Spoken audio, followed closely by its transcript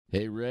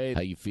Hey, Ray,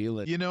 how you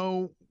feeling? You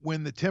know,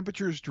 when the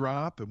temperatures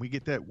drop and we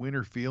get that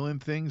winter feeling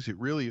things, it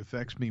really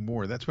affects me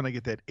more. That's when I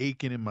get that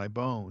aching in my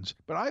bones.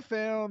 But I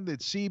found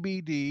that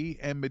CBD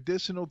and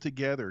medicinal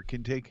together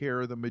can take care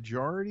of the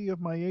majority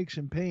of my aches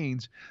and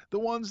pains, the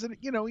ones that,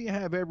 you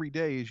have every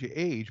day as you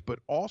age, but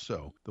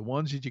also the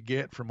ones that you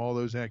get from all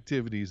those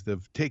activities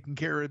of taking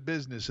care of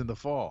business in the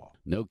fall.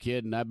 No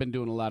kidding. I've been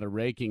doing a lot of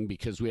raking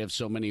because we have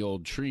so many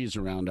old trees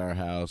around our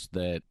house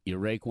that you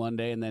rake one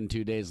day and then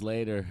 2 days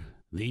later,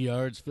 the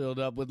yard's filled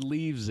up with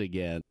leaves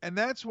again. And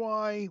that's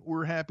why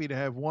we're happy to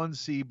have One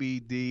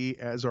CBD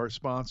as our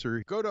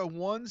sponsor. Go to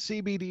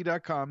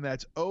onecbd.com.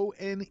 That's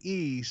ONECBD.com,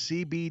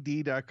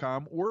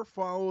 or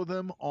follow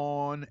them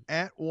on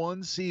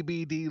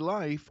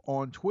 @OneCBDLife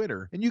on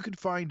Twitter. And you can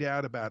find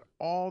out about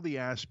all the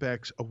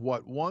aspects of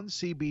what One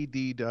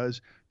CBD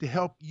does to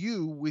help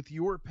you with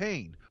your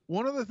pain.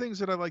 One of the things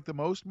that I like the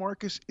most,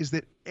 Marcus, is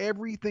that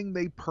everything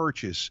they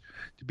purchase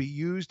to be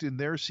used in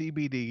their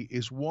CBD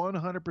is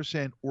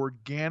 100%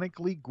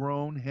 organically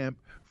grown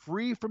hemp,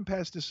 free from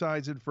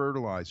pesticides and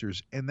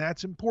fertilizers, and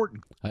that's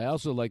important. I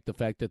also like the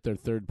fact that they're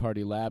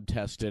third-party lab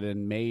tested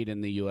and made in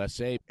the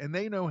USA. And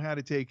they know how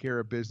to take care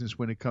of business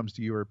when it comes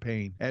to your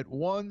pain. At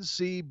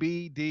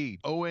OneCBD,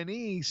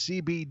 ONECBD.com.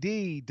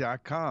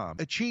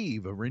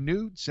 Achieve a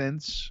renewed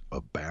sense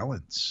of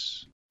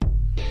balance.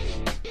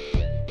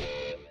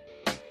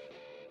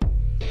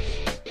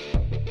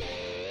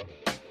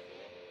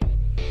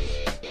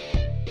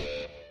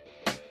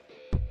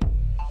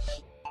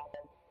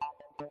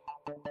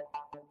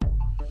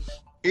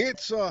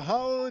 It's a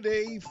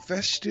holiday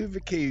festive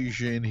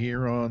occasion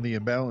here on the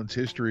Imbalanced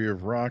History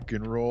of Rock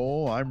and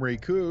Roll. I'm Ray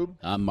Koob.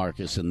 I'm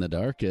Marcus in the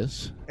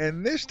Darkest.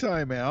 And this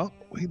time out,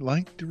 we'd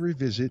like to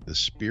revisit the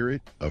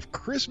spirit of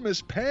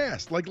Christmas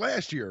past, like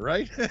last year,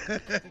 right?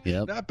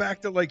 Yep. Not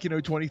back to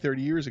 20,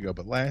 30 years ago,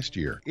 but last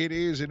year. It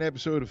is an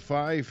episode of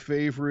 5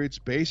 favorites.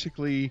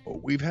 Basically,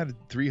 we've had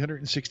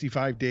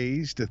 365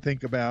 days to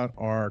think about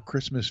our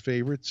Christmas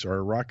favorites,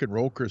 our rock and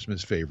roll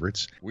Christmas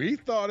favorites. We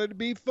thought it'd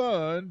be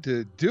fun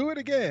to do it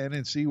again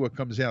and see what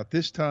comes out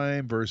this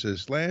time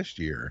versus last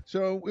year.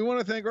 So we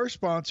want to thank our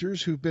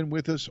sponsors who've been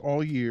with us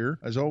all year.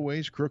 As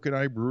always, Crooked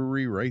Eye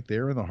Brewery right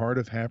there in the heart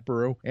of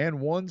Hatboro,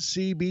 and One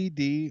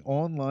CBD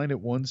online at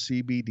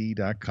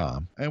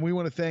onecbd.com. And we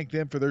want to thank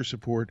them for their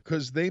support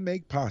because they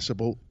make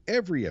possible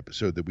every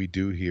episode that we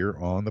do here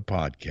on the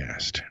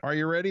podcast. Are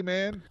you ready,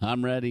 man?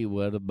 I'm ready.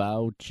 What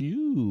about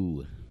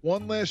you?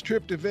 One last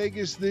trip to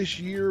Vegas this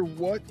year.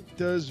 What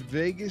does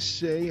Vegas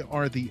say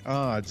are the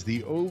odds,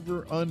 the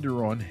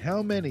over-under on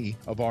how many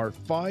of our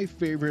 5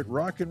 favorite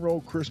rock and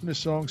roll Christmas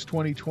songs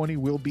 2020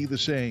 will be the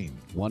same?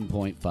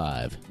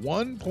 1.5.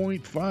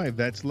 1.5,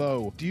 that's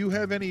low. Do you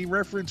have any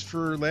reference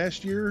for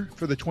last year,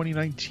 for the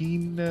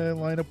 2019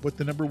 lineup, what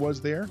the number was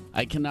there?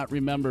 I cannot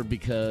remember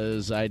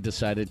because I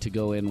decided to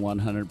go in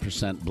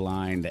 100%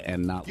 blind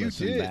and not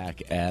listen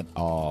back at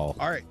all.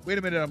 All right, wait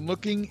a minute. I'm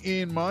looking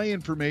in my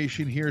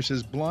information here. It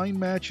says blind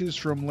matches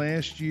from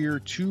last year,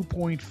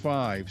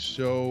 2.5.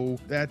 So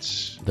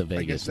that's the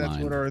Vegas I guess that's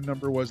line. What our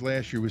number was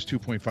last year, was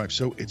 2.5.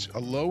 So it's a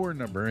lower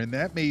number, and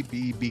that may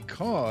be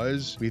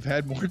because we've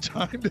had more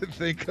time to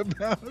think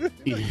about it.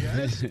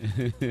 Yes.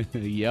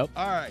 Yep.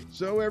 All right.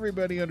 So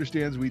everybody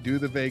understands we do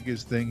the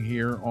Vegas thing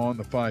here on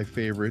the 5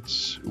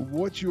 favorites.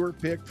 What's your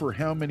pick for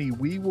how many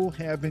we will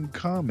have in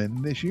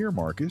common this year,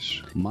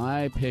 Marcus?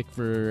 My pick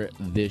for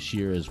this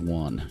year is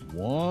 1.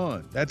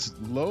 1. That's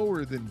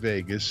lower than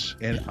Vegas,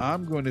 and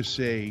I'm going to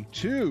say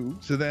 2,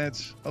 so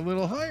that's a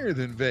little higher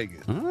than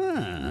Vegas.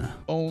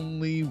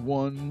 Only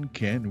one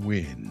can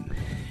win.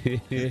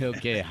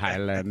 Okay,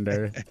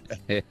 Highlander.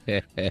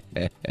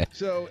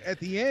 So at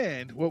the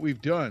end, what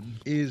we've done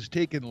is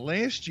taken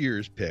last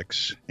year's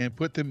picks and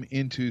put them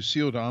into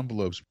sealed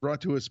envelopes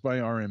brought to us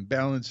by our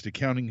imbalanced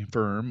accounting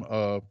firm,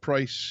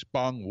 Price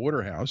Bong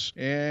Waterhouse,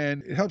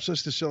 and it helps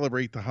us to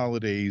celebrate the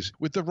holidays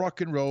with the rock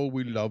and roll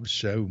we love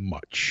so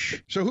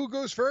much. So who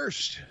goes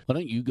first? Why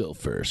don't you go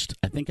first?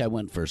 I think I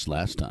went first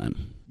last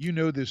time. You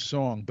know this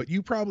song, but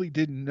you probably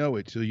didn't know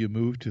it till you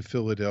moved to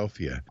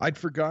Philadelphia. I'd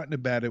forgotten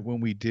about it when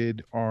we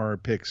did our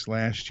picks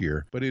last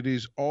year, but it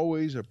is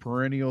always a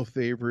perennial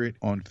favorite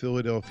on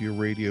Philadelphia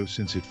radio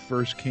since it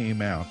first came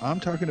out.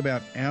 I'm talking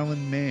about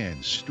Alan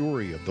Mann's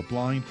story of the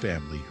blind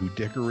family who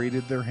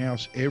decorated their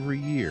house every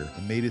year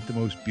and made it the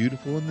most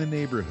beautiful in the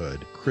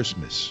neighborhood,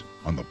 Christmas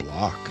on the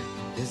Block.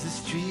 There's a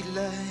street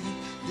light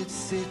that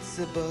sits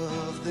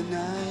above the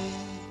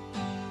night,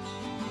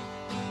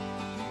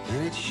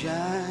 and it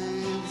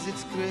shines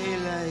its gray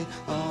light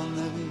on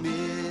the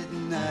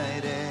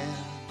midnight air,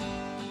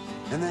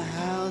 and the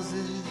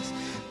houses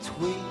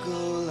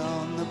twinkle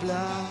on the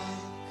block.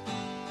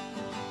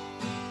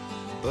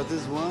 But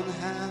there's one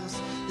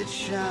house that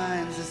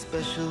shines a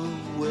special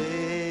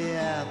way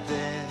out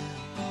there,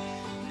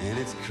 and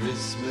it's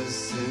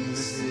Christmas in the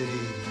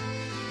city,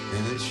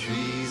 and the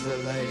trees are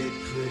lighted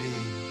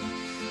pretty,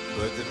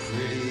 but the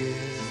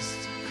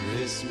prettiest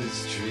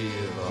Christmas tree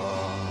of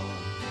all.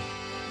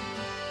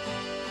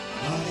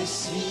 Oh, to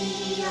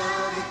see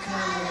all the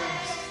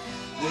colors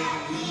that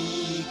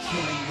we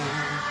can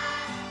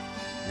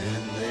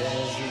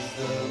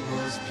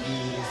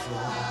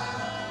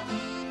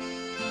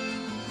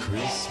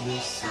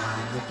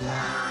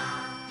block.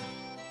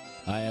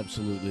 I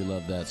absolutely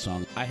love that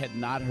song. I had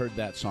not heard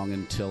that song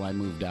until I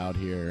moved out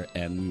here,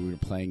 and we were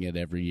playing it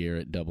every year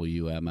at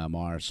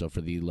WMMR. So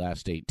for the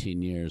last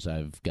 18 years,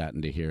 I've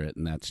gotten to hear it,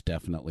 and that's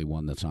definitely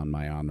one that's on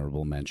my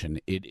honorable mention.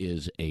 It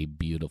is a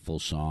beautiful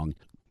song.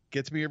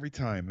 Gets me every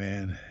time,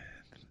 man.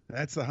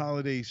 That's the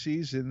holiday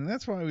season, and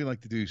that's why we like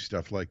to do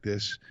stuff like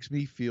this. Makes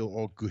me feel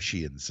all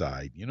gushy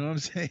inside. You know what I'm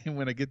saying?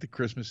 When I get to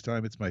Christmas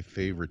time, it's my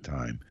favorite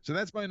time. So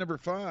that's my number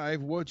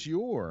 5. What's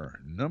your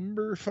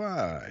number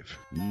 5?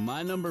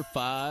 My number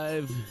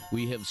 5,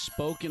 we have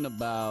spoken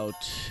about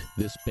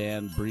this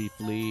band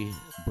briefly,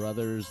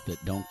 Brothers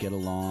That Don't Get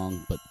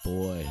Along, but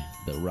boy,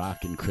 the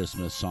rockin'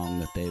 Christmas song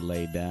that they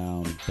laid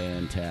down,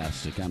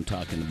 fantastic. I'm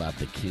talking about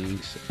the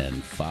Kinks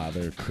and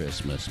Father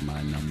Christmas,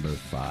 my number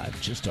 5.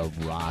 Just a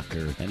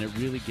rocker, and it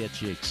really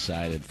gets you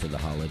excited for the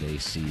holiday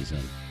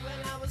season. When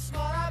I was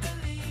small, I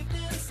believed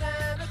in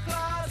Santa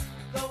Claus,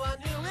 though I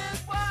knew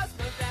it was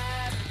my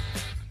dad.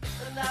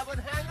 And I would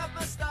hang up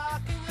my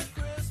stocking at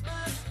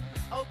Christmas,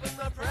 open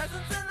my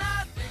presents and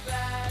I'd be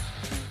glad.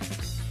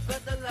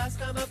 But the last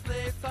time I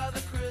played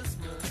Father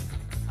Christmas,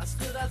 I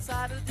stood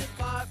outside a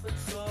department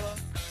store.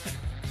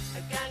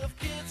 A gang of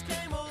kids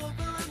came over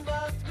and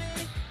mugged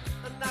me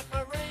and knocked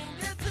my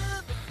reindeer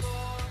to the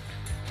floor.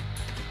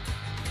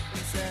 He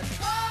said,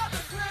 Father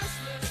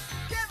Christmas,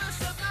 give us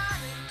some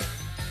money.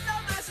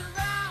 Don't mess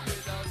around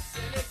with those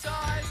silly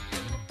toys.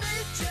 We'll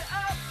beat you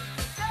up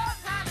if you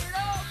don't hand it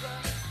over.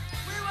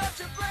 We want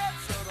your bread,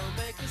 so don't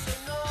make us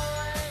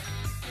annoy.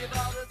 Give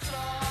all the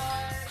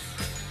toys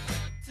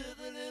to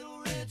the little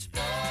rich boy.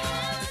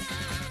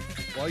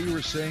 While you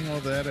were saying all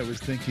that, I was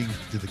thinking,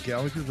 do the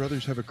Gallagher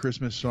brothers have a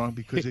Christmas song?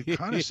 Because it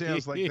kind of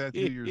sounds like that's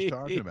who you're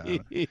talking about.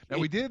 Now,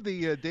 we did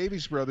the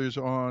Davies brothers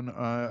on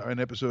an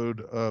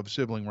episode of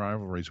Sibling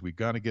Rivalries. We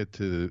got to get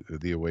to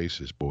the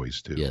Oasis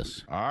boys, too.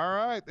 Yes. All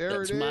right, there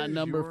That's it is. my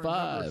number Your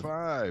 5. Number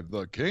 5.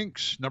 The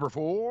Kinks. Number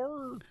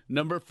 4.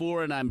 Number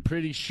 4, and I'm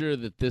pretty sure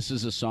that this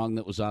is a song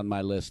that was on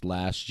my list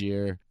last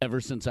year. Ever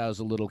since I was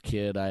a little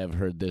kid, I have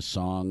heard this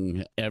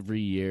song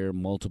every year,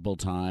 multiple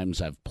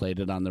times. I've played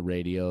it on the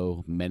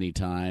radio many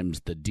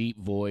times. The deep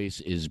voice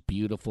is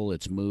beautiful.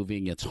 It's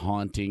moving. It's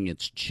haunting.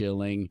 It's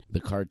chilling. The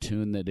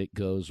cartoon that it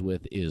goes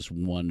with is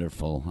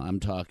wonderful.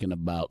 I'm talking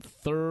about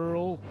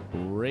Thurl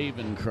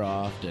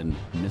Ravencroft and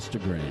Mr.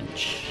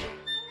 Grinch.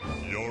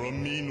 You're a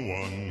mean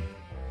one,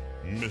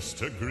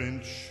 Mr.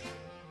 Grinch.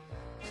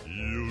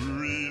 You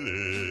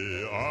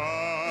really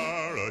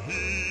are a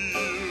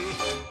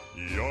heel.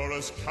 You're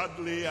as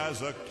cuddly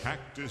as a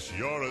cactus.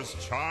 You're as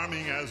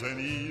charming as an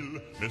eel,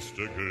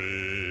 Mr.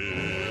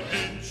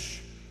 Grinch.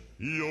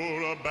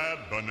 You're a bad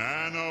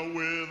banana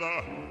with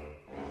a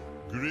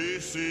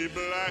greasy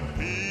black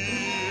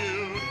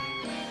peel.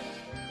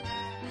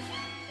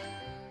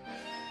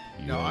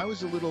 Now, I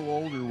was a little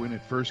older when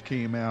it first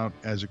came out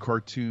as a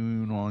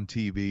cartoon on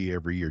TV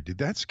every year. Did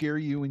that scare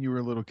you when you were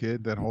a little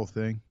kid, that whole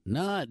thing?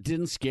 No, it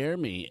didn't scare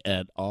me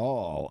at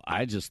all.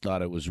 I just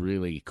thought it was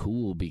really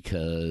cool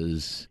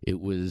because it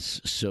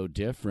was so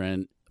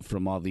different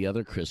from all the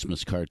other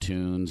Christmas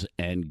cartoons,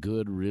 and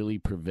good really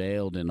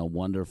prevailed in a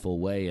wonderful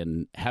way.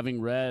 And having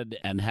read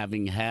and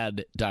having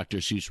had Dr.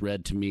 Seuss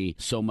read to me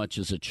so much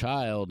as a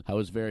child, I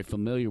was very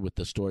familiar with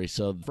the story.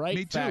 So the fright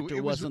Me too.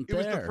 factor wasn't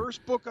there. there. It was the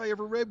first book I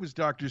ever read was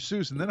Dr.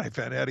 Seuss, and then I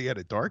found out he had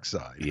a dark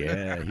side.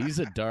 Yeah, he was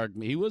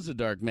a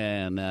dark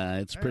man.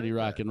 It's pretty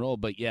rock and roll.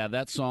 But yeah,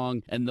 that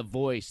song and the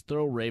voice,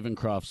 Thurl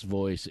Ravencroft's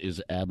voice, is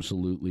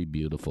absolutely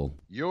beautiful.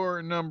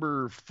 Your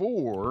number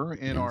 4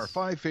 in our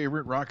 5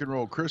 favorite rock and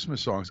roll Christmas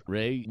songs.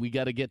 Ray, we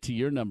got to get to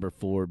your number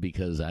 4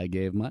 because I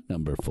gave my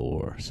number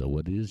 4. So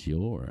what is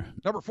your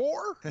Number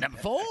 4? number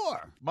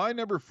 4? My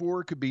number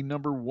 4 could be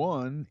number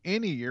 1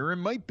 any year and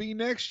might be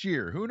next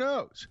year. Who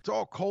knows? It's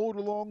all cold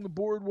along the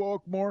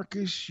boardwalk,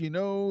 Marcus. You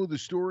know the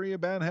story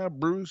about how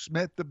Bruce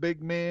met the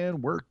big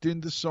man, worked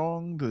into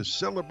song to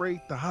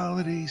celebrate the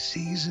holiday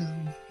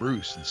season.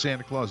 Bruce and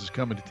Santa Claus is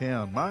coming to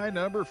town. My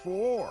number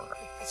 4.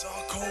 It's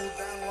all cold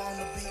down along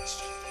the beach.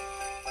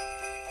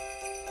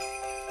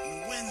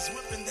 And the wind's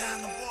whipping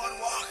down the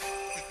boardwalk.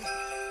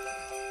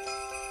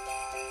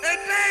 Hey,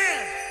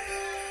 man!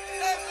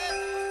 Hey, man!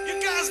 You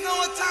guys know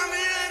what time of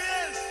year it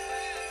is?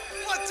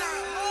 What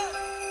time?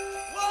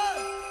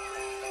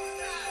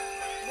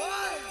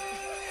 What?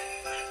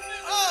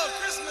 Oh,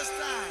 Christmas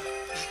time.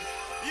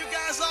 You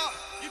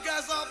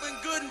guys all been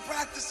good and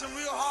practicing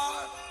real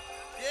hard?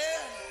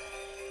 Yeah?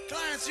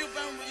 Clarence, you've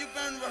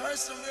been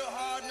rehearsing real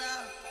hard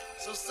now.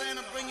 So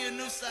Santa, bring you a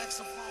new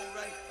saxophone,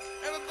 right?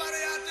 Everybody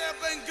out there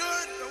been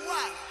good or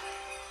what?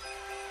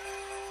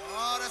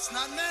 Oh, that's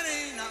not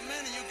many.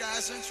 You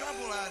guys are in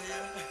trouble out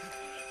here.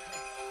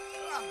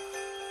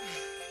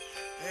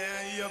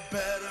 Yeah, you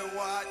better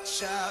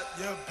watch out.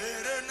 You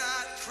better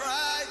not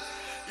cry.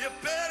 You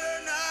better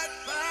not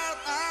pout.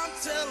 I'm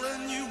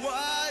telling you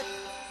why.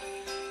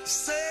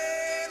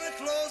 Santa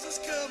Claus is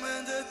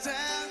coming to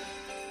town.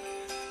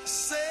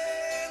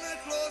 Santa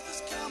Claus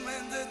is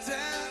coming to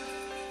town.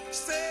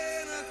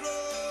 Santa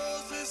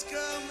Claus is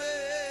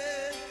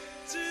coming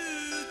to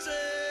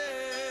town.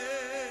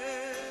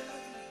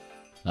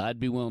 I'd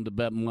be willing to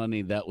bet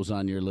money that was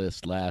on your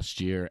list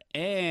last year,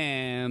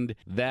 and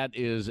that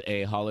is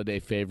a holiday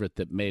favorite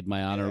that made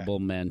my honorable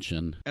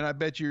mention. And I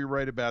bet you're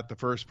right about the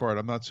first part.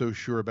 I'm not so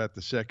sure about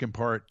the second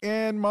part.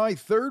 And my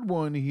third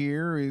one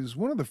here is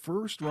one of the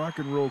first rock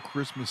and roll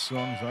Christmas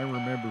songs I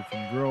remember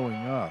from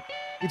growing up.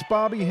 It's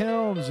Bobby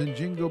Helms and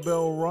Jingle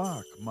Bell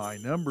Rock, my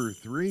number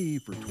 3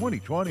 for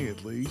 2020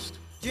 at least.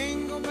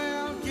 Jingle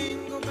bell,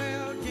 jingle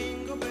bell,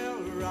 jingle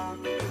bell rock.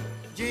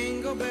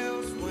 Jingle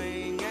bells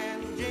swing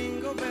and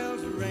jingle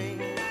bells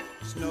ring.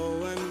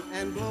 Snowing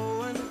and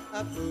blowing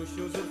up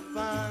bushels of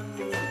fun.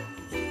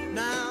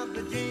 Now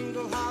the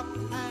jingle hop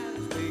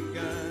has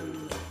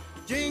begun.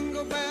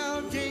 Jingle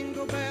bell,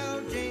 jingle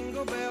bell,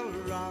 jingle bell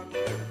rock.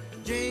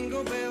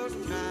 Jingle bells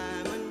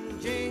chime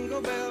and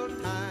jingle bell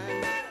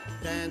time.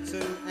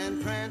 Dancing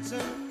and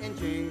prancing in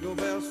Jingle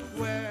Bell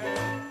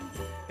Square.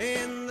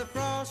 In the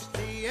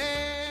frosty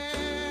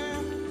air,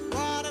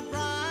 what a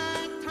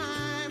bright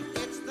time.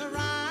 It's the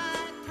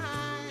right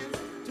time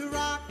to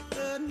rock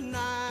the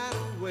night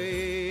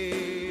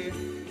away.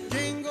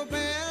 Jingle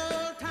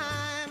bell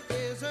time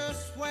is a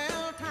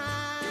swell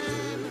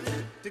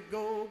time to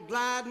go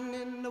gliding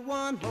in the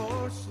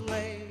one-horse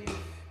sleigh.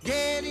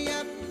 Giddy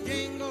up,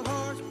 jingle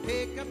horse,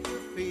 pick up your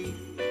feet.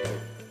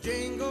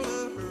 Jingle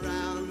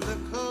around the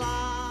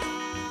clock.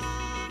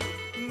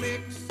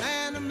 Mix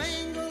and a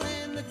mingle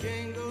in the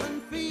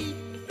jingling feet.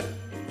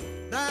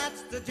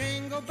 That's the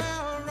Jingle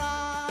Bell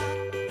Rock.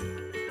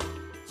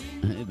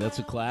 That's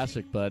a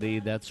classic, buddy.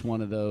 That's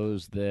one of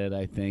those that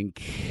I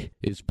think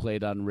is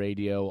played on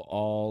radio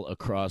all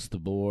across the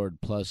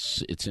board.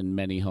 Plus, it's in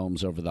many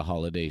homes over the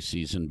holiday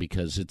season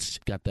because it's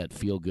got that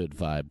feel-good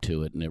vibe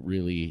to it, and it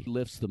really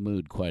lifts the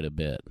mood quite a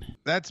bit.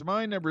 That's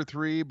my number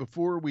 3.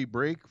 Before we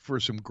break for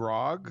some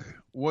grog,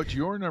 what's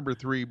your number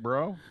 3,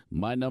 bro?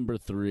 My number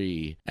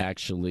 3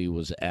 actually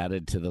was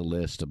added to the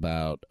list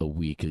about a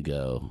week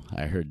ago.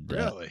 I heard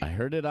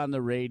it on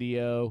the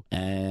radio,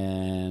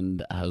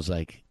 and I was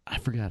like, I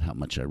forgot how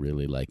much I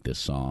really like this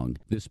song.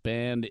 This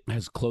band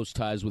has close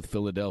ties with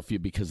Philadelphia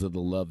because of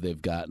the love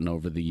they've gotten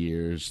over the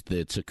years.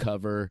 It's a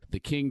cover. The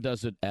King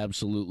does it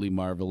absolutely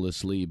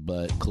marvelously,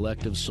 but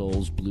Collective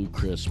Soul's Blue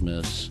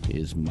Christmas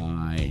is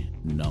my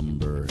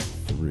number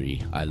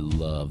 3. I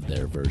love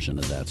their version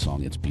of that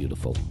song. It's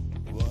beautiful.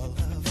 Well,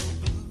 have a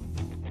blue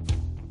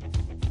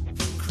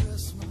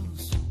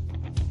Christmas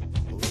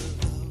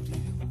without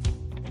you.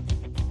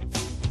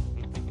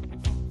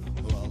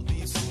 I'll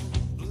be so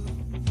blue,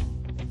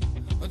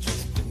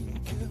 just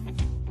thinking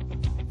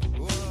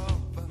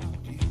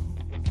about you.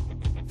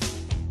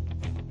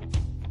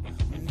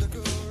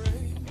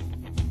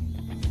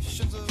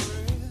 Decorations of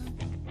red,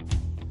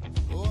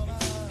 one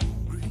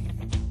I'm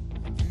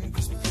green,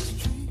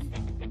 Christmas tree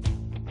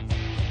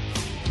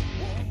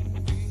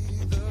won't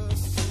be the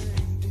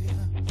same,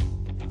 dear.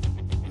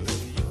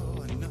 If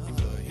you're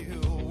another, you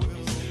will.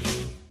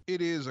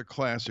 It is a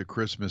classic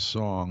Christmas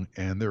song,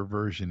 and their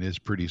version is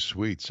pretty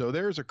sweet. So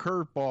there's a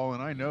curveball,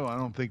 and I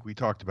don't think we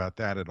talked about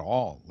that at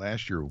all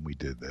last year when we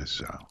did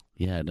this.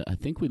 Yeah, I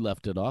think we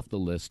left it off the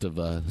list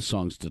of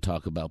songs to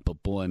talk about,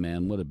 but boy,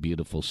 man, what a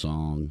beautiful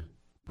song.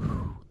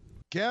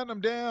 Count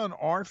them down,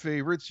 our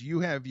favorites. You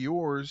have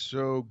yours,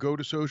 so go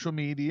to social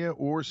media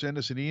or send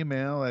us an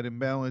email at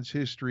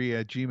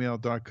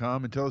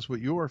imbalancehistory@gmail.com and tell us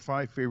what your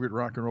 5 favorite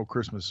rock and roll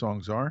Christmas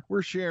songs are.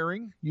 We're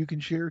sharing. You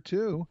can share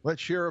too.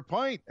 Let's share a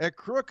pint at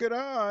Crooked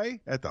Eye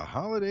at the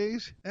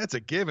holidays. That's a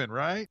given,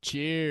 right?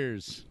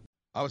 Cheers.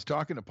 I was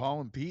talking to Paul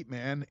and Pete,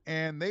 man,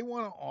 and they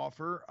want to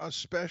offer a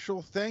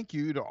special thank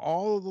you to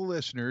all of the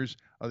listeners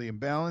of the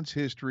Imbalanced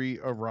History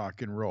of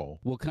Rock and Roll.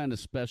 What kind of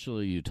special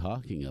are you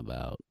talking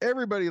about?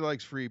 Everybody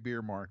likes free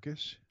beer,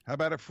 Marcus. How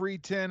about a free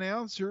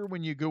 10-ouncer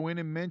when you go in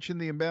and mention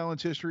the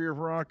Imbalanced History of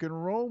Rock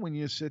and Roll when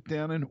you sit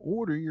down and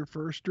order your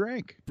first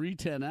drink? Free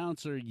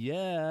 10-ouncer,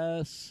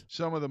 yes.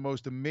 Some of the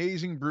most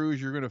amazing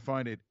brews you're going to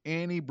find at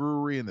any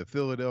brewery in the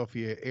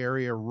Philadelphia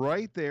area,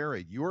 right there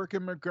at York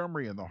and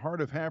Montgomery in the heart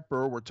of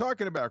Hatboro. We're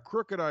talking about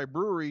Crooked Eye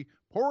Brewery,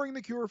 pouring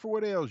the cure for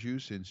what ails you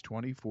since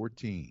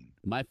 2014.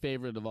 My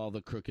favorite of all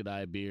the Crooked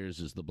Eye beers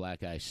is the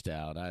Black Eye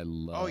Stout. I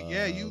love Oh,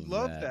 yeah, you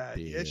love that.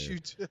 beer. Yes, you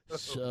do.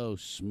 So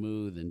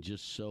smooth and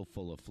just so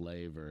full of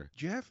flavor.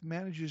 Jeff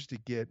manages to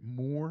get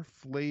more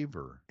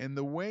flavor, and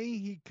the way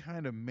he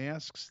kind of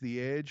masks the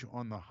edge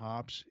on the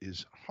hops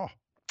is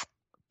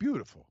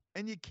beautiful.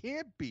 And you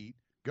can't beat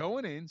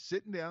going in,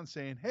 sitting down,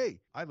 saying, hey,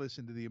 I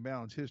listened to the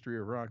Imbalanced History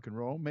of Rock and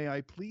Roll. May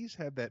I please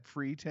have that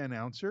free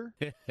 10-ouncer?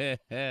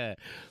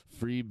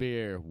 Free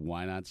beer.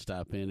 Why not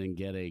stop in and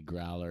get a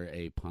growler,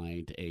 a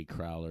pint, a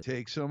crowler?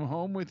 Take some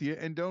home with you.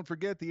 And don't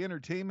forget, the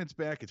entertainment's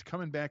back. It's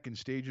coming back in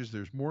stages.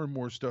 There's more and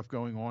more stuff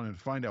going on. And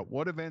find out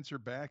what events are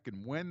back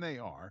and when they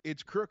are.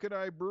 It's Crooked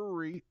Eye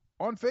Brewery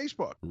on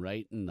Facebook.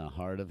 Right in the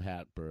heart of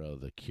Hatboro,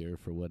 the cure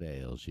for what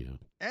ails you.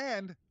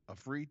 And a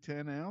free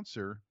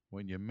 10-ouncer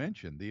when you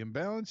mention the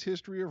Imbalanced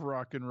History of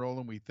Rock and Roll,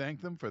 and we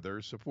thank them for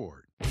their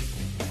support.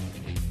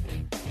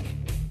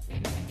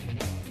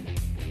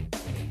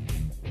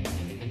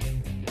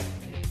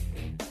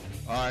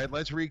 All right,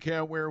 let's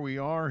recount where we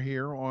are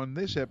here on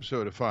this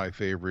episode of Five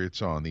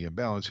Favorites on the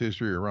Imbalanced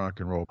History of Rock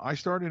and Roll. I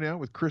started out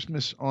with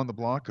Christmas on the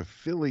Block, a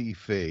Philly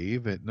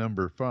fave at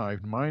number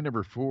 5. My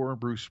number 4,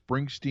 Bruce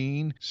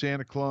Springsteen,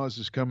 Santa Claus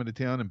is Coming to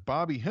Town, and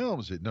Bobby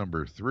Helms at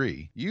number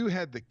 3. You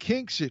had the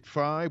Kinks at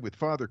 5 with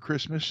Father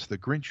Christmas, The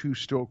Grinch Who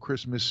Stole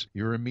Christmas,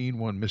 You're a Mean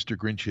One, Mr.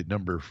 Grinch at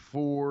number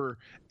 4,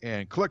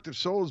 and Collective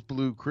Soul's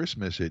Blue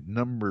Christmas at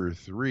number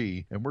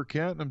 3. And we're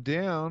counting them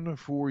down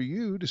for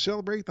you to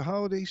celebrate the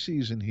holiday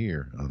season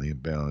here on the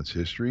Imbalanced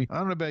History. I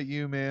don't know about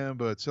you, man,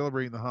 but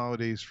celebrating the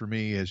holidays for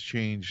me has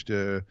changed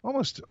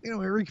almost,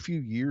 every few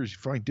years you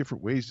find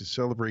different ways to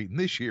celebrate. And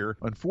this year,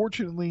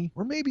 unfortunately,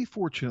 or maybe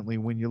fortunately,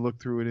 when you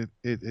look through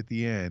it at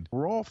the end,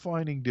 we're all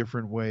finding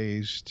different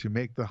ways to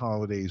make the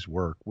holidays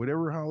work.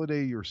 Whatever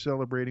holiday you're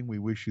celebrating, we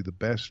wish you the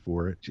best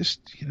for it.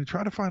 Just,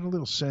 try to find a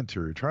little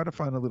center, try to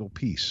find a little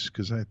peace,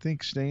 because I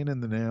think staying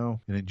in the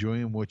now and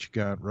enjoying what you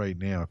got right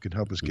now can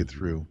help us get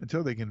through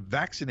until they can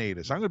vaccinate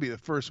us. I'm going to be the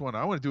first one.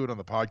 I want to do it on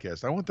the podcast.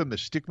 I want them to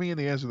stick me in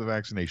the ass with the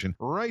vaccination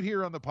right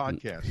here on the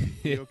podcast.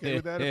 You okay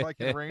with that if I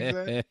can arrange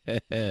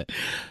that?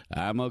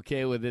 I'm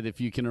okay with it.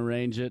 If you can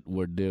arrange it,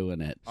 we're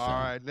doing it. All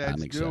right,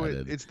 let's do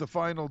it. It's the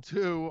final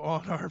 2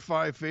 on our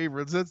 5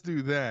 favorites. Let's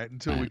do that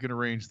until we can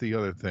arrange the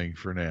other thing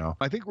for now.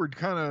 I think we're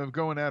kind of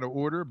going out of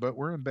order, but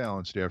we're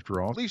imbalanced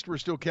after all. At least we're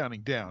still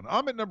counting down.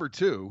 I'm at number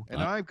 2,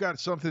 and I've got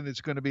something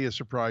that's going to be a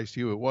surprise to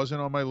you. It wasn't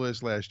on my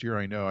list last year,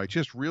 I know. I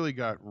just really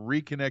got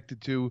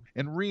reconnected to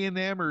and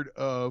re-enamored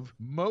of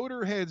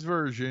Motorhead's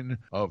version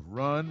of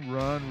Run,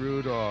 Run,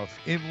 Rudolph.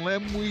 In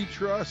Lem We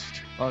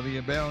Trust on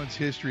the Imbalanced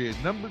History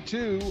at number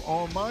 2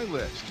 on my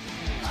list.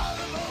 Out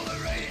of all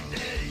the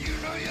reindeer, you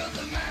know you're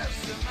the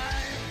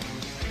mastermind.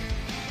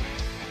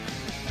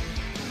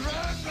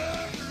 Run,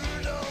 run,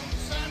 Rudolph,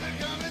 Santa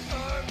coming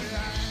far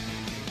behind.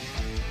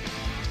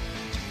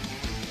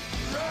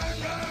 Run,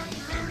 run,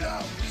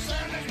 Rudolph,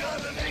 Santa's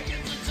gonna make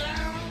it to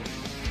town.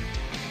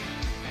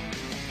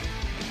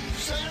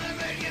 Santa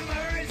make him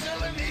hurry, tell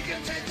him he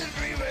can take the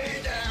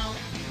freeway down.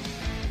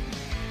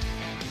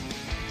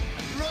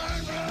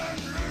 Run, run,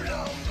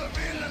 Rudolph, I'm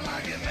feeling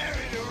like you're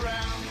married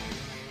around.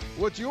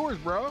 What's yours,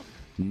 bro?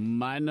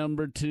 My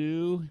number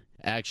 2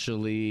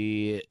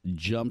 actually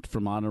jumped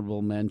from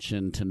honorable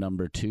mention to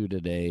number 2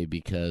 today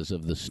because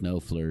of the snow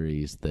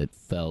flurries that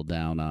fell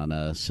down on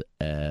us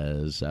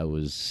as I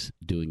was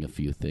doing a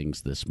few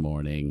things this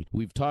morning.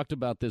 We've talked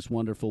about this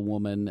wonderful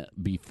woman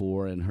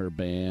before and her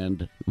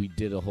band. We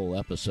did a whole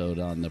episode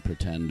on the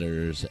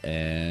Pretenders,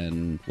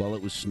 and while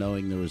it was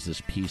snowing, there was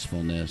this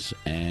peacefulness,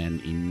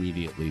 and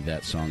immediately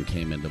that song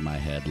came into my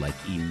head. Like,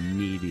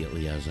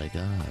 immediately, I was like,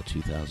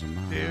 2,000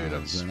 miles. Dude,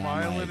 I'm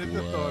smiling at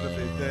the thought of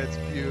it. That's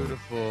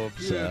beautiful.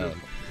 Beautiful.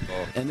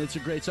 And it's a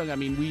great song. I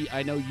mean,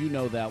 I know you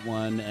know that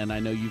one, and I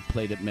know you've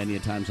played it many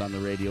times on the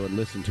radio and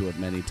listened to it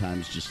many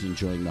times, just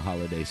enjoying the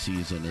holiday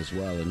season as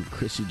well. And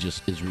Chrissy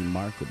just is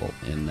remarkable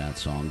in that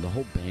song. The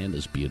whole band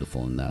is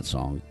beautiful in that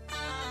song.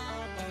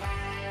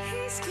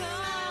 He's gone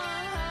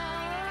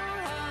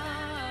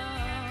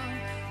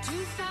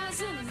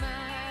 2,000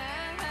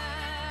 miles.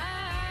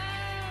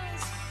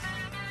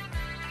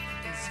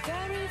 It's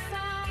very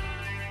far.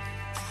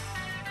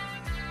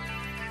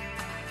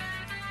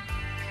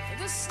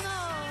 The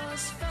snow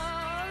is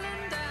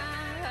falling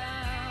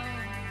down.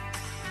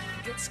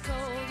 It gets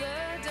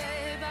colder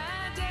day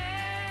by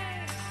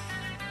day.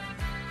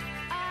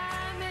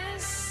 I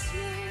miss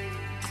you.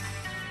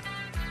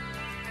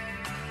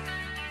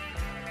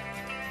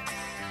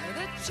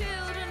 The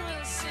children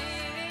will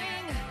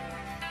sing.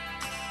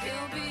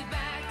 He'll be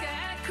back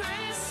at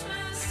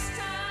Christmas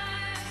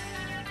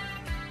time.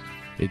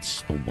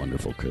 It's a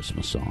wonderful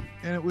Christmas song.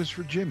 And it was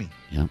for Jimmy.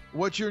 Yeah.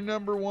 What's your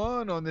number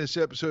 1 on this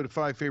episode of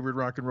 5 Favorite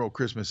Rock and Roll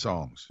Christmas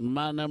Songs?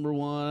 My number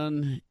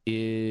 1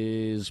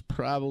 is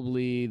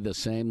probably the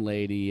same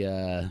lady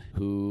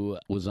who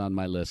was on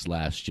my list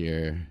last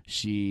year.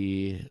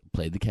 She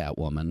played the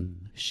Catwoman.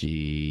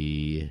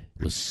 She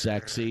was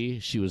sexy.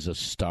 She was a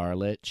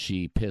starlet.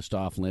 She pissed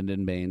off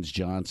Lyndon Baines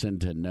Johnson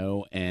to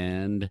no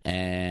end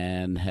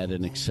and had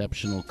an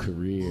exceptional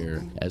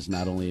career as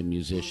not only a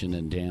musician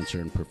and dancer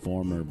and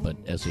performer, but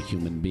as a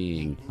human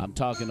being. I'm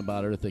talking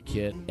about Eartha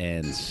Kitt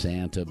and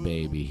Santa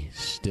Baby,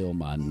 still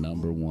my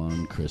number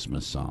 1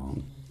 Christmas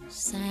song.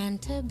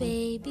 Santa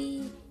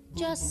baby,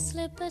 just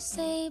slip a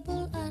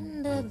sable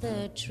under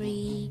the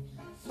tree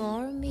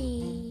for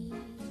me.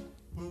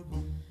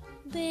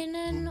 Been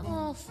an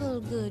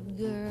awful good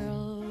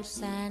girl,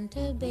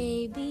 Santa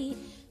baby,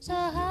 so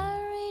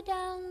hurry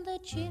down the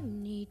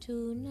chimney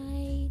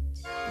tonight.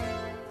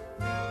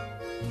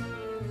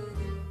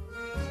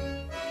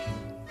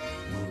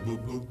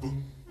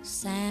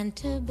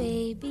 Santa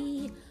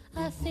baby,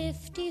 a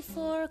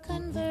 54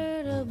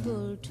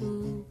 convertible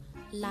to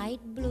light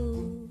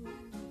blue.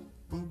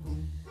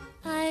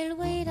 I'll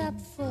wait up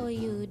for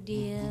you,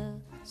 dear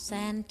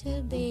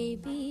Santa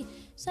baby,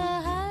 so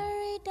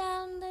hurry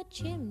down the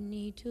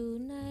chimney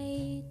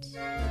tonight.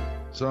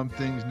 Some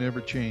things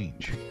never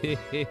change.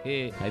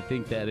 I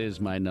think that is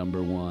my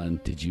number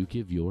one. Did you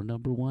give your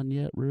number one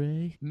yet,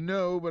 Ray?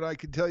 No, but I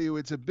can tell you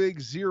it's a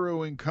big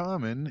zero in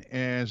common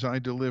as I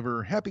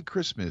deliver Happy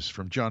Christmas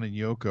from John and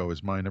Yoko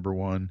as my number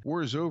one.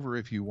 War is over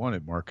if you want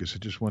it, Marcus. I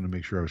just wanted to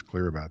make sure I was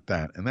clear about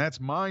that. And that's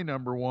my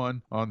number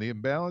one on the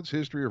Imbalanced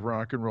History of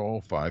Rock and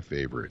Roll 5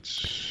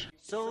 Favorites.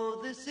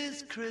 So this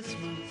is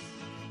Christmas,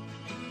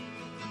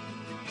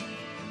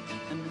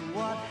 and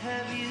what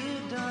have you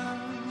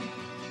done?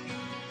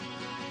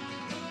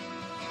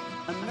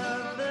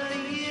 Another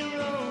year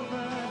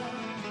over,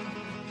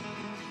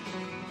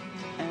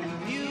 and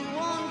a new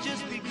one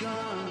just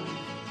begun.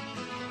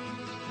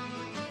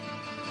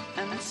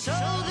 And so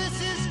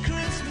this is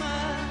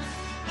Christmas.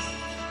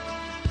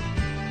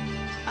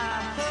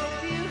 I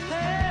hope you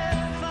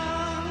had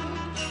fun.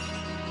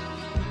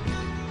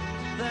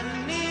 The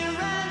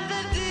near and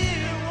the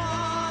dear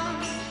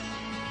ones,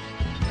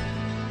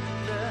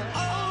 the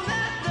old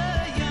and the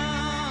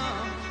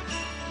young.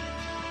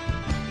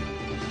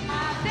 A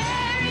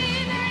very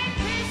Merry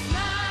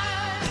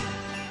Christmas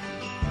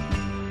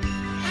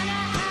and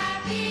a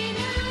Happy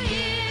New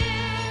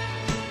Year.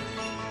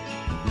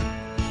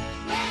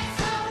 Let's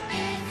hope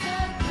it's a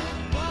good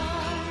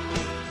one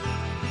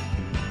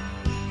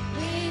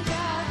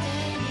without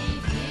any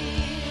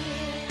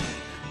fear.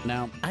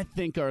 Now, I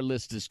think our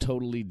list is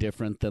totally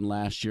different than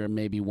last year.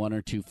 Maybe one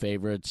or two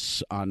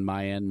favorites on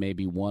my end,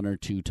 maybe one or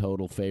two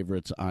total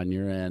favorites on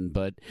your end.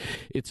 But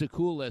it's a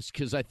cool list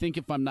because I think,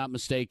 if I'm not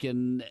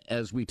mistaken,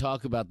 as we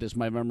talk about this,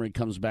 my memory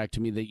comes back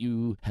to me that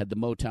you had the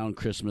Motown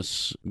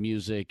Christmas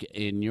music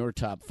in your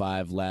top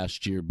 5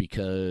 last year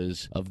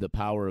because of the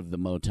power of the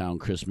Motown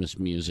Christmas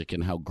music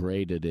and how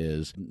great it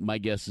is. My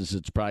guess is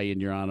it's probably in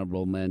your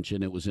honorable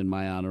mention. It was in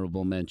my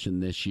honorable mention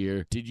this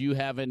year. Did you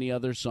have any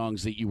other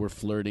songs that you were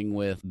flirting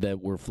with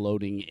that were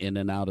floating in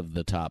and out of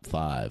the top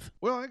 5?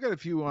 Well, I got a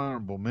few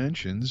honorable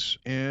mentions,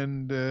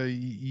 and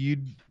you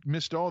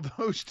missed all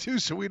those too,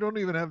 so we don't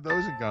even have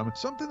those in common.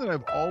 Something that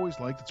I've always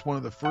liked, it's one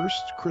of the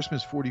first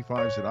Christmas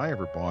 45s that I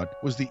ever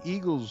bought, was the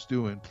Eagles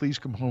doing Please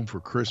Come Home for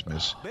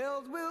Christmas.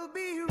 Bells will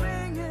be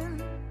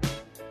ringing.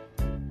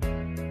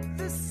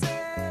 This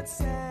sad,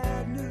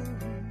 sad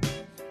news.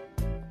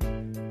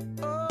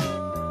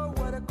 Oh,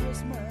 what a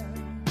Christmas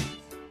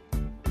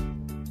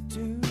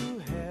to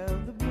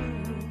have the blues.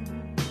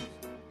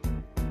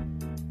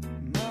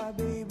 My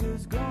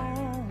baby's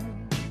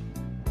gone.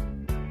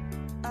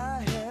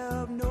 I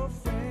have no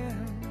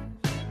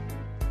friends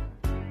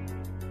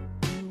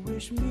who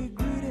wish me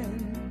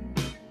greeting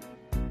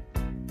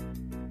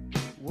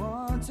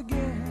once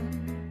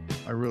again.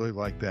 I really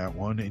like that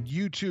one. And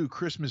you too,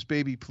 Christmas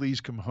Baby, Please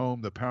Come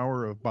Home. The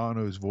power of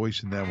Bono's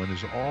voice in that one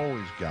has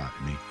always got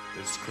me.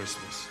 It's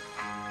Christmas.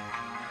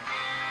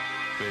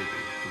 Baby,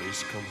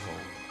 please come home.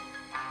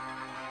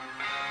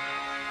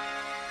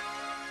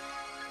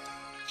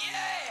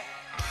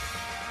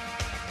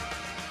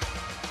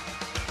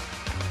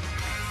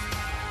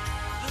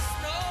 The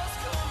snow's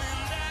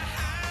coming down.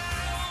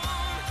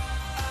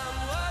 I'm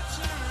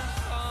watching it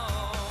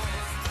fall.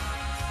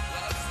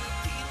 Lots of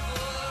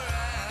people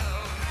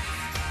around.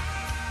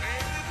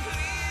 Baby,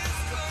 please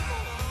come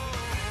home.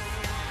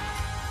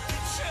 The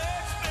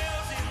church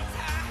bells in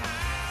town,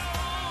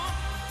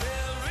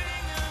 they're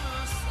ringing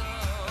a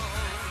song.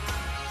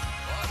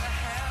 What a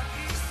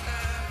happy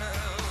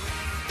sound.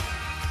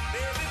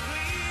 Baby,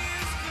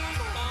 please come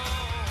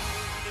home.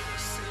 They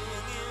were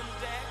singing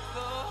Deck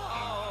the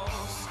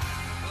Halls,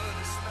 but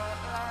it's not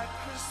like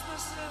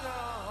Christmas at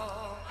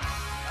all.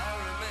 I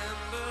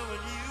remember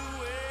when you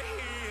were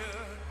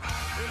here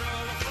and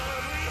all the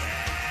fun we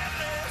had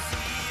last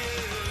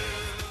year.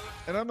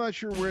 And I'm not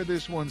sure where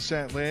this one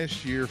sat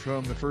last year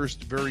from the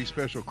first very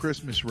special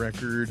Christmas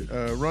record,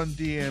 Run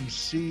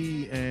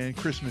DMC and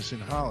Christmas in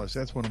Hollis.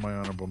 That's one of my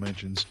honorable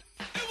mentions.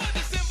 It was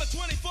December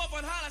 24th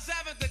on Hollis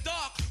Ave at the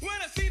dark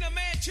when I seen a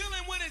man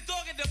chilling with his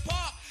dog at the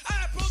park.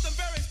 I approached him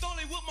very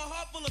slowly with my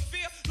heart full of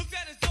fear. Looked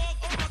at his dog,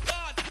 oh my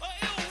God, a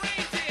ill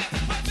reindeer.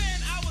 But then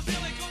I was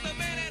yelling 'cause the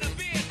man had a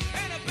beard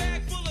and a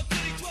bag full of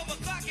goodies. 12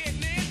 o'clock at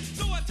near.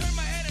 So I turned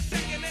my head a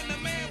second and the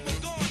man was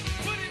gone.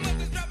 Put him up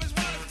and dropped his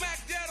wallet smack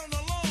dead on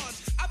the lawn.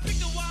 I picked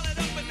the wallet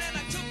up and then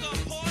I took a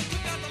pause.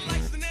 Took out the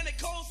lights and then it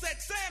cold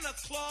said Santa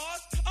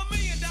Claus. $1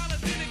 million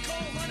in it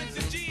cold, hundreds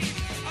of G's.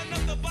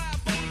 Enough to buy a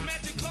boat,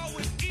 magic car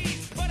with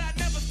ease. But I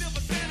never steal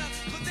for Santa,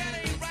 'cause that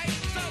ain't right.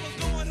 So I was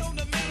going home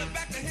to mail it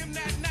back to him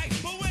that night.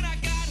 But when I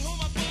got home,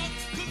 I bugged,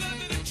 'cause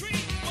under the tree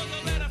was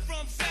a letter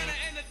from Santa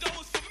and the door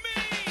was for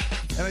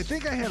me. And I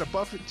think I had a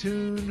Buffett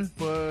tune,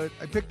 but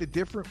I picked a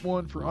different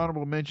one for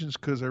honorable mentions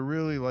because I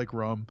really like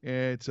rum.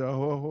 It's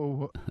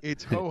a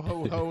it's ho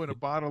ho ho and a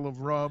bottle of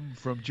rum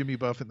from Jimmy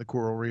Buffett and the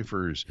Coral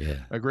Reefers. Yeah.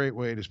 A great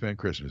way to spend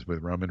Christmas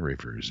with rum and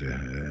reefers.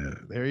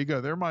 There you go.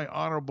 They're my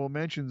honorable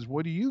mentions.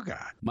 What do you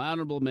got? My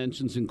honorable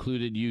mentions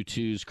included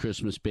U2's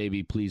Christmas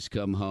Baby, Please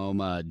Come Home.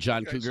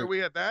 John Okay, Cougar. so we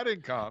had that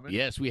in common.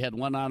 Yes, we had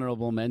one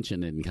honorable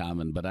mention in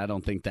common, but I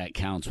don't think that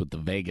counts with the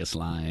Vegas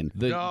line.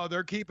 No,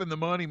 they're keeping the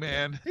money,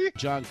 man.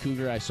 John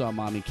Cougar I Saw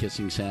Mommy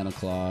Kissing Santa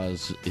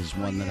Claus is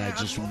one that I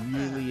just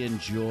really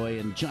enjoy,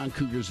 and John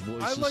Cougar's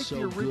voice I is like so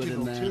the good in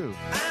original, that. too.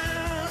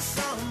 I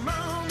saw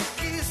Mama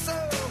kiss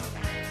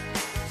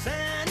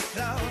Santa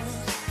Claus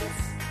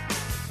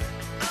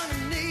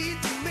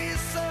underneath the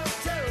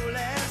mistletoe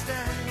last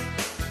night.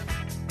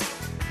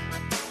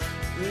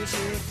 Well,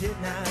 she did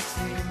not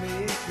see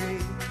me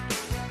creep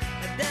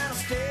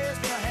downstairs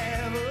to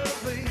have a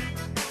plea.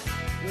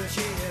 Well,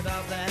 she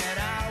thought that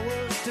I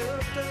was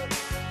tucked up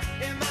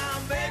in my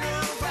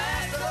bedroom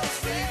fast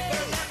asleep.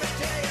 But let me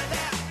tell you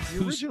that The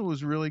original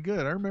was really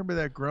good. I remember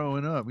that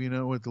growing up,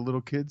 with the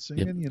little kids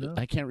singing,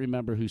 I can't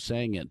remember who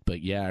sang it,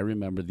 but yeah, I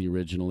remember the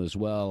original as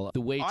well.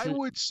 The waitress. I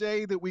would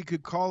say that we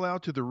could call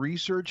out to the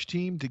research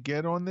team to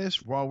get on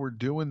this while we're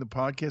doing the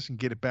podcast and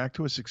get it back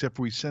to us, except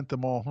we sent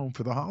them all home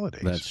for the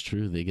holidays. That's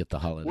true. They get the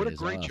holidays What a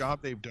great off. job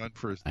they've done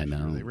for us. I this year.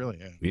 know. They really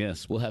have.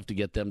 Yes, we'll have to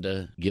get them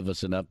to give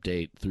us an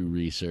update through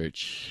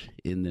research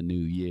in the new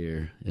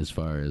year as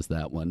far as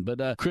that one.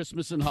 But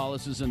Christmas in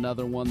Hollis is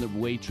another one. The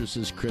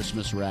waitress's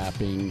Christmas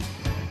wrapping.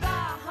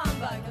 Bah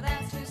humbug, well,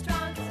 that's too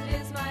strong, 'cause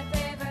it is my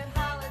favorite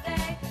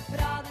holiday.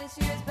 But all this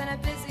year's been a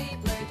busy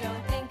blur.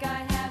 Don't think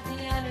I have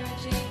the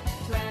energy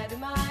to add to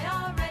my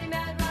already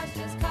mad rush,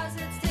 just 'cause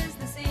it's 'tis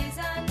the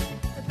season.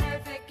 The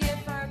perfect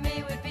gift for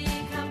me would be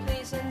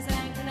completions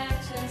and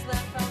connections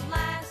left from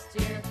last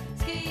year.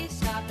 Ski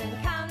shop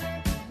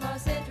encounter,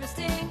 most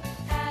interesting.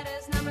 Had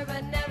his number,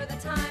 but never the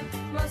time.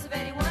 Most of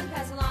 81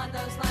 pass along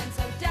those lines.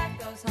 So deck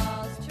those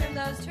halls, trim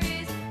those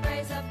trees,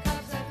 raise up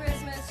cups of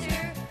Christmas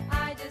cheer.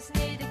 I just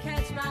need to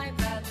catch my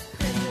breath.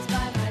 Christmas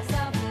by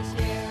myself this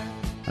year.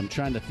 I'm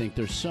trying to think.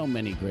 There's so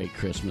many great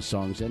Christmas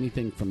songs.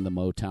 Anything from the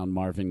Motown,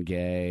 Marvin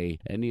Gaye,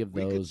 any of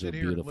We could those are sit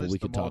here and beautiful. list We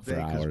could them all talk for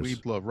day 'cause hours. we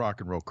love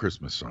rock and roll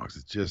Christmas songs.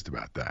 It's just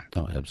about that.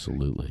 Oh,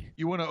 absolutely.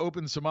 You want to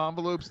open some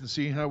envelopes and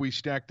see how we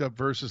stacked up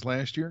versus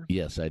last year?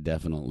 Yes, I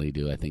definitely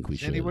do. I think we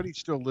Is should. anybody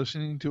still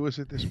listening to us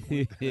at this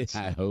point?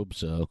 I hope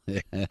so.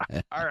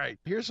 All right.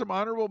 Here's some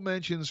honorable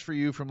mentions for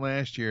you from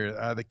last year.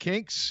 The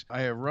Kinks.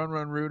 I have Run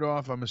Run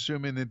Rudolph. I'm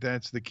assuming that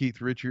that's the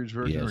Keith Richards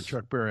version or Yes.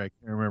 Chuck Berry. I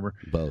can't remember.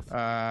 Both.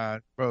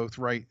 Both,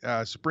 right.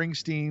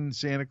 Springsteen,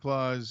 Santa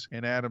Claus,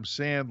 and Adam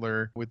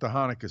Sandler with the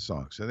Hanukkah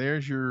song. So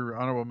there's your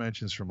honorable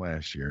mentions from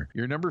last year.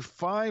 Your number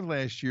 5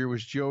 last year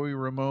was Joey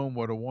Ramone,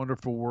 What a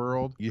Wonderful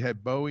World. You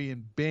had Bowie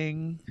and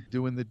Bing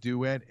doing the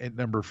duet at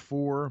number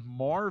 4.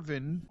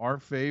 Marvin, our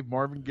fave,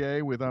 Marvin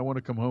Gaye with I Want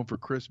to Come Home for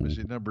Christmas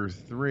at number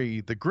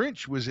 3. The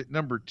Grinch was at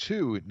number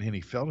 2, and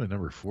he fell to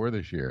number 4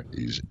 this year.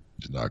 He's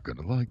not going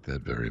to like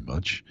that very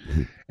much.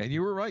 And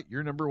you were right.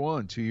 You're number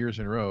 1 2 years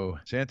in a row.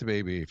 Santa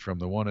Baby from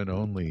the one and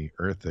only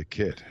Eartha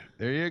Kitt.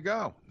 There you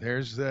go.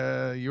 There's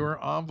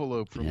your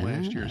envelope from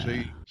last year.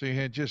 So you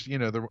had just,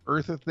 the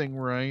Eartha thing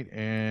right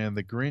and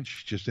the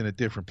Grinch just in a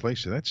different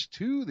place. So that's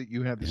 2 that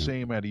you had the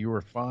same out of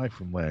your 5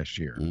 from last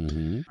year.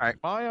 Mm-hmm. All right.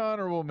 My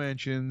honorable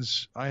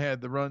mentions, I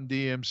had the Run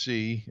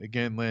DMC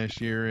again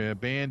last year,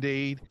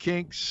 Band-Aid,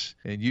 Kinks,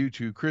 and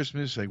U2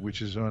 Christmas,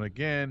 which is on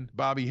again.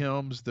 Bobby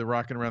Helms, the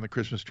Rockin' Around the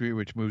Christmas Tree,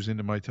 which moves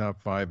into my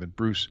top 5, and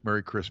Bruce,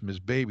 Merry Christmas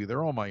Baby.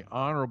 They're all my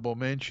honorable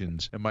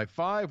mentions. And my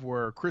 5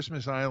 were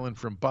Christmas Island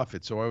from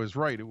Buffett. So I was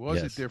right. It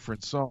was Yes. a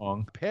different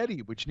song.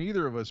 Petty, which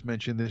neither of us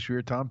mentioned this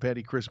year. Tom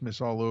Petty, Christmas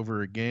All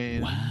Over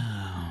Again.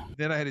 Wow.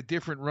 Then I had a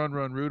different Run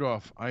Run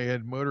Rudolph. I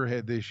had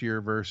Motorhead this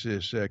year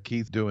versus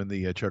Keith doing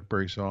the Chuck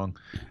Berry song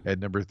at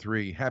number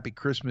 3. Happy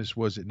Christmas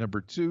was at number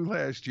 2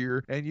 last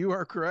year. And you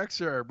are correct,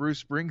 sir.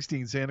 Bruce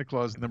Springsteen, Santa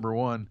Claus, number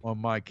 1 on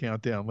my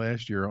countdown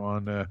last year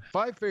on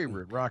 5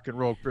 favorite rock and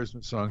roll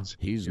Christmas songs.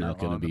 He's not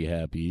going to be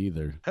happy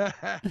either.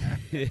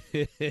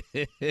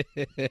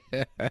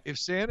 If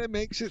Santa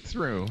makes it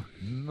through,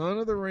 none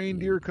of the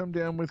reindeer come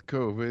down with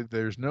COVID.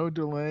 There's no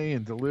delay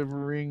in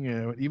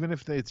delivering, even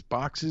if it's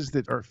boxes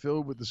that are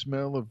filled with the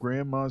smell of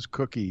grandma's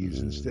cookies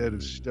instead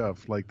of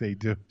stuff like they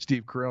do.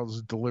 Steve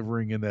Carell's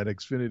delivering in that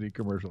Xfinity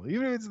commercial.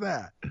 Even if it's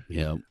that,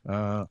 Yeah.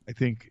 I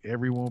think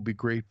everyone will be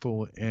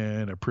grateful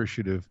and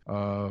appreciative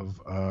of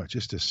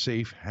just a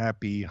safe,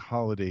 happy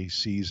holiday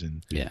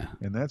season. Yeah.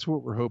 And that's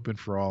what we're hoping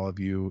for all of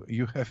you.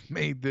 You have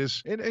made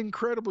this an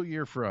incredible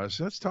year for us.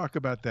 Let's talk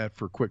about that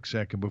for a quick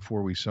second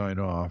before we sign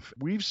off.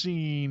 We've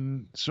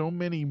seen so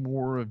many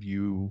more of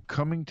you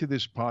coming to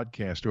this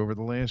podcast over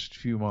the last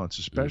few months,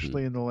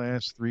 especially in the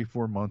last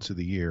 3-4 months of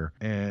the year.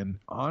 And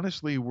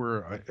honestly,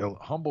 we're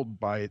humbled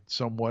by it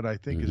somewhat, I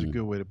think is a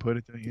good way to put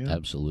it. Yeah.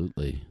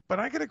 Absolutely. But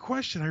I got a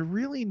question I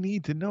really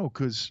need to know,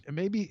 because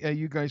maybe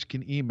you guys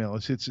can email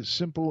us. It's a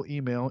simple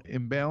email,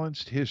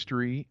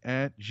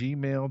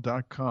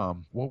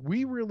 imbalancedhistory@gmail.com. What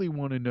we really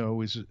want to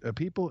know is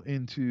people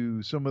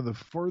into some of the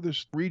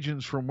furthest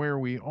regions from where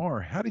we are.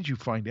 How did you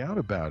find out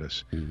about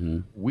us?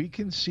 We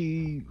can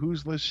see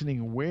who's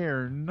listening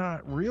where,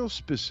 not real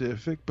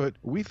specific, but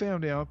we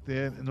found out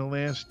that in the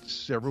last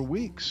several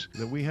weeks, weeks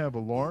that we have a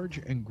large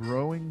and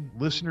growing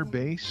listener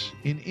base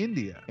in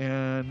India,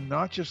 and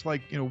not just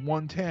like,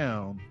 one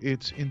town.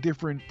 It's in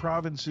different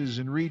provinces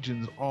and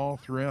regions all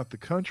throughout the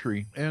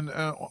country and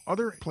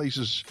other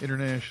places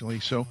internationally.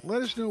 So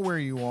let us know where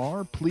you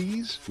are,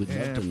 please. We'd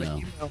love to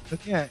know.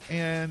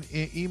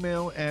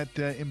 Email at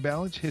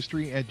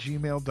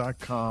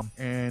imbalancehistory@gmail.com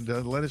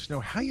and let us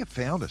know how you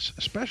found us,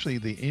 especially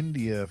the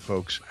India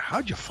folks.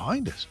 How'd you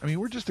find us? I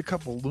mean, we're just a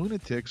couple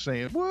lunatics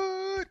saying,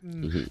 what?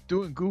 And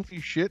doing goofy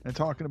shit and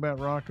talking about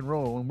rock and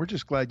roll, and we're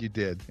just glad you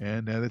did.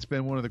 And that's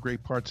been one of the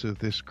great parts of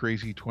this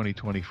crazy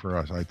 2020 for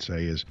us, I'd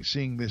say, is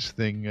seeing this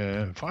thing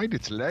find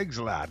its legs,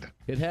 lad.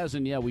 It has,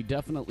 and yeah, we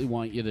definitely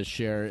want you to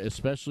share,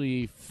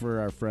 especially for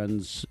our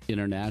friends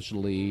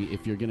internationally.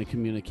 If you're going to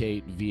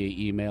communicate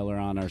via email or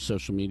on our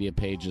social media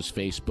pages,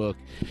 Facebook,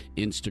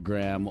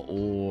 Instagram,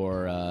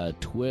 or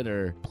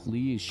Twitter,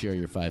 please share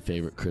your 5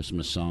 favorite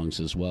Christmas songs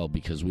as well,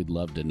 because we'd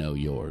love to know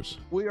yours.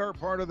 We are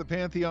part of the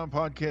Pantheon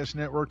Podcast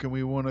Network, and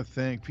we want to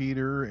thank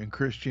Peter and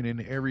Christian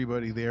and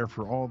everybody there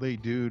for all they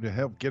do to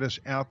help get us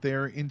out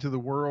there into the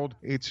world.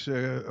 It's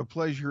a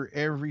pleasure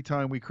every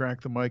time we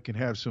crack the mic and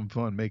have some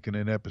fun making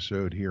an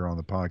episode here on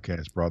the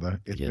podcast,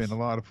 brother. It's been a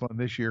lot of fun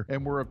this year,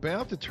 and we're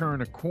about to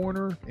turn a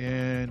corner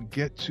and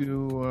get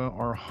to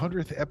our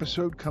 100th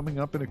episode coming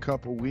up in a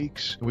couple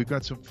weeks. We've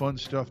got some fun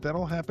stuff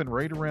that'll happen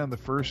right around the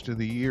first of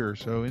the year,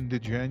 so into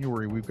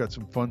January we've got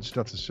some fun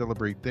stuff to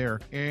celebrate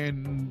there,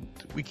 and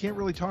we can't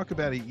really talk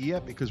about it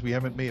yet because we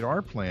haven't made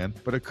our plan,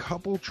 but a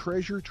couple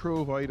treasure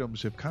trove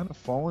items have kind of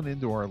fallen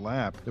into our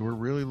lap that we're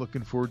really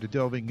looking forward to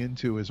delving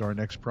into as our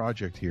next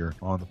project here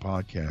on the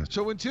podcast.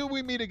 So until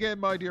we meet again,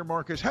 my dear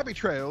Marcus, happy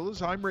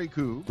trails. I'm Ray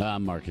Koo.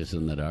 I'm Marcus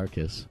in the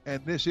Darkest.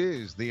 And this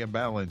is the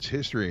Imbalanced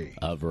History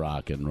of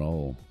Rock and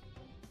Roll.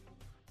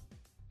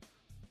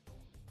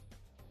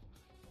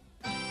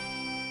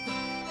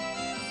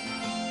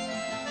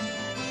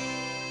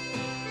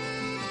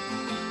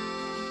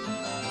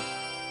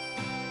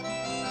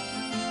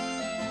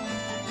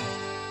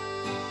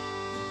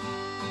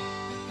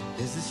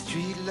 There's a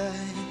street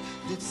light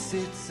that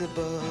sits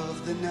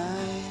above the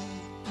night,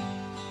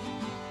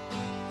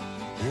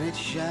 and it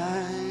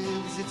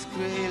shines its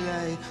gray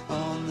light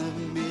on the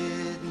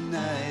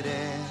midnight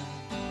air,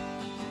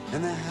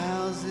 and the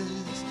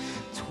houses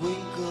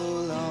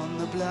twinkle on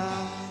the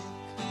block.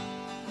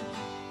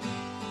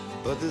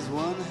 But there's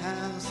one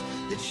house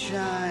that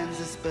shines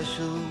a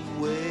special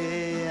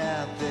way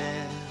out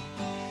there,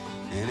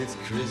 and it's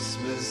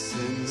Christmas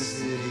in the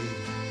city,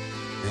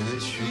 and the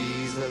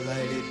trees are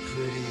lighted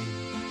pretty,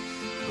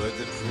 but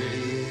the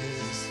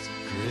prettiest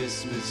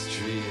Christmas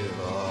tree of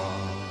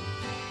all.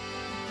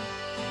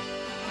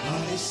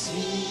 I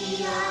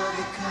see all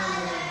the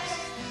colors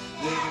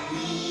that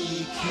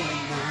we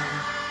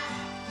cannot,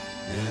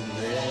 and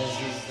theirs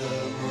is the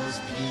most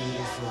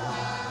beautiful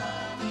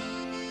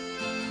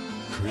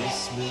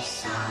Christmas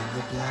on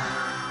the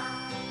block.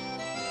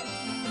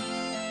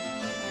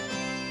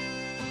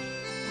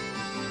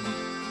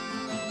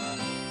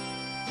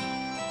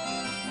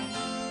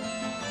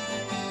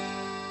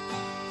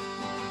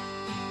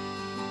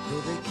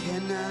 Though they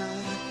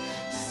cannot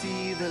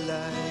see the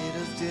light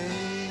of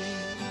day,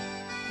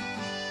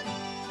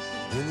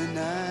 and the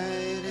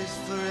night is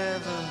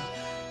forever,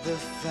 the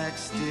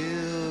facts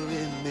still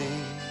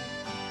remain.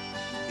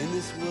 In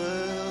this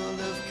world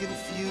of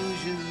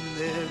confusion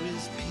there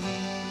is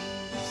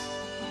peace,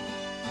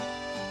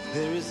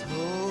 there is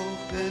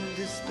hope and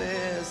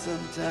despair.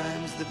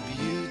 Sometimes the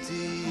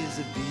beauty is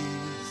a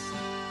beast,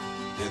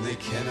 and they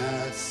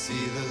cannot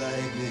see the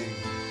lightning,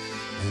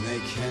 and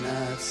they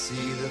cannot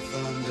see the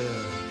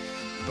thunder,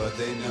 but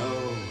they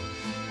know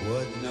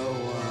what no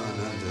one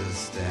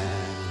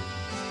understands.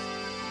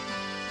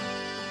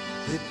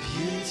 That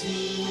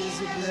beauty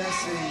is a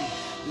blessing,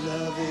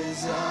 love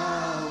is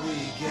all we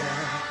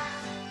get,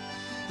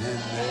 and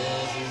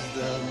theirs is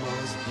the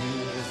most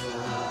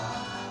beautiful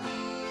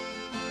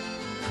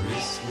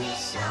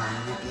Christmas on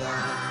the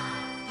block.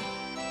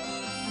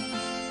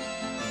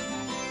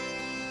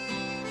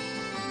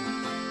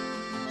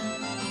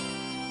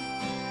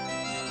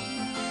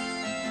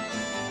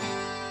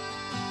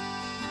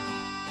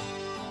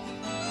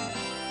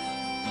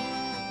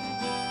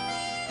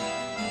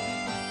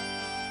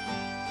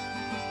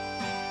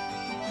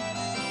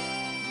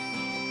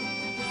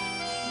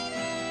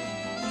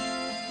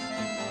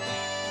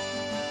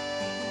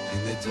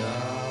 In the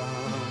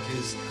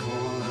darkest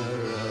corner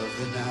of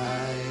the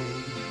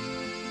night,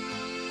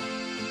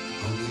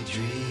 only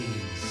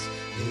dreams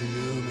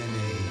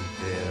illuminate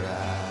their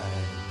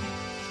eyes,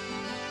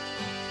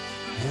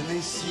 and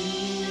they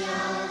see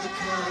all the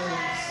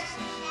colors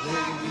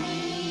that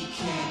we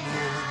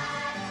cannot,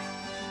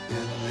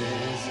 and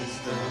theirs is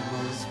the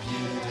most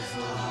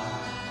beautiful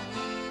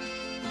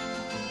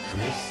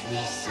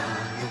Christmas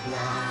on the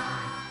block.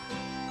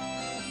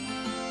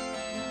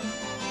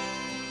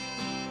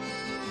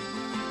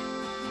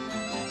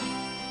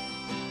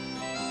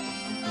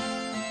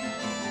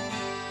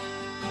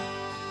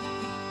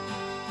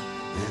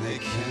 And they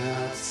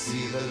cannot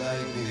see the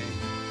lightning,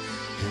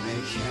 and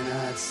they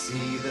cannot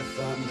see the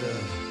thunder,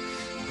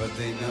 but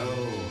they know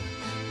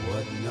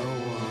what no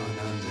one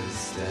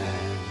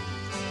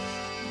understands.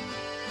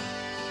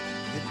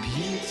 That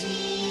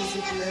beauty is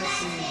a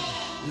blessing,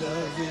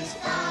 love is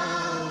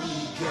all we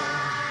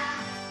got,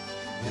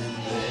 and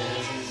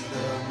theirs is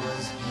the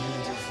most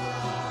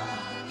beautiful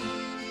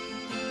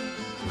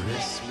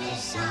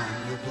Christmas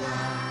on the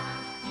block.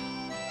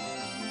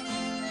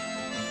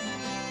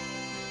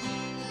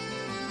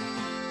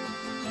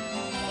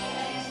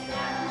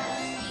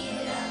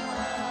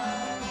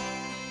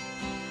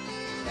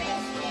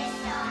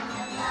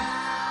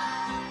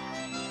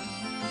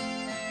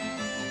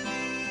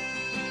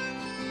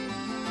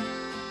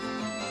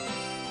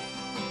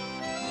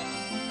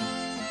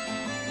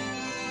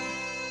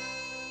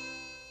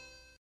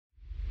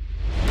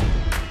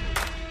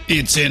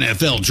 It's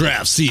NFL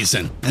draft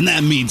season, and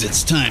that means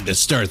it's time to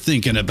start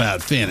thinking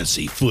about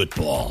fantasy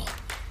football.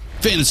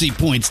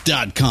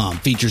 FantasyPoints.com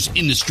features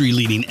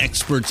industry-leading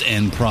experts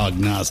and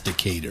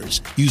prognosticators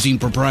using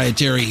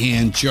proprietary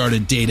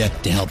hand-charted data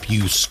to help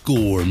you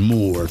score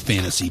more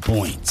fantasy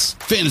points.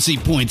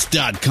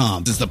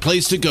 FantasyPoints.com is the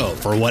place to go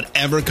for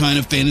whatever kind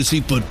of fantasy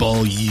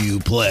football you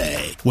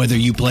play. Whether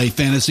you play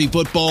fantasy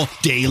football,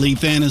 daily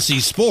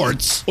fantasy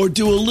sports, or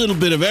do a little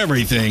bit of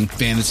everything,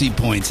 Fantasy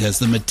Points has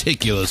the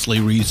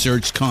meticulously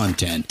researched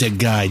content to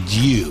guide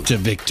you to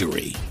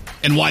victory.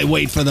 And why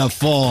wait for the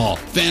fall?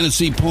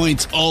 Fantasy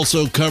Points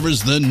also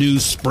covers the new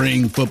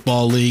spring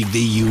football league,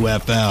 the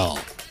UFL.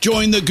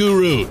 Join the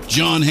guru,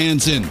 John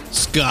Hansen,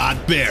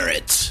 Scott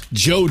Barrett,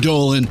 Joe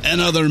Dolan,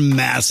 and other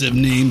massive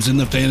names in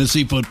the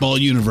fantasy football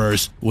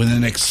universe with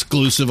an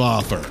exclusive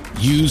offer.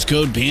 Use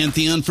code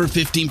Pantheon for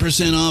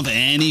 15% off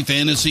any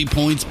Fantasy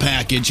Points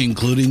package,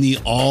 including the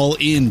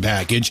all-in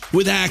package,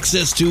 with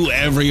access to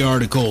every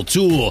article,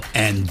 tool,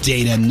 and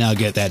data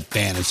nugget that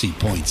Fantasy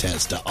Points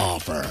has to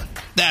offer.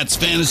 That's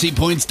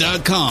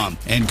FantasyPoints.com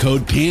and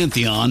code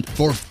Pantheon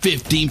for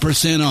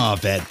 15%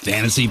 off at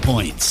Fantasy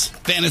Points.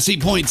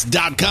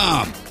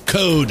 FantasyPoints.com,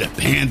 code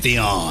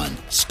Pantheon.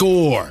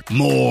 Score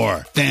more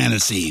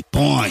fantasy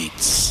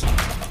points.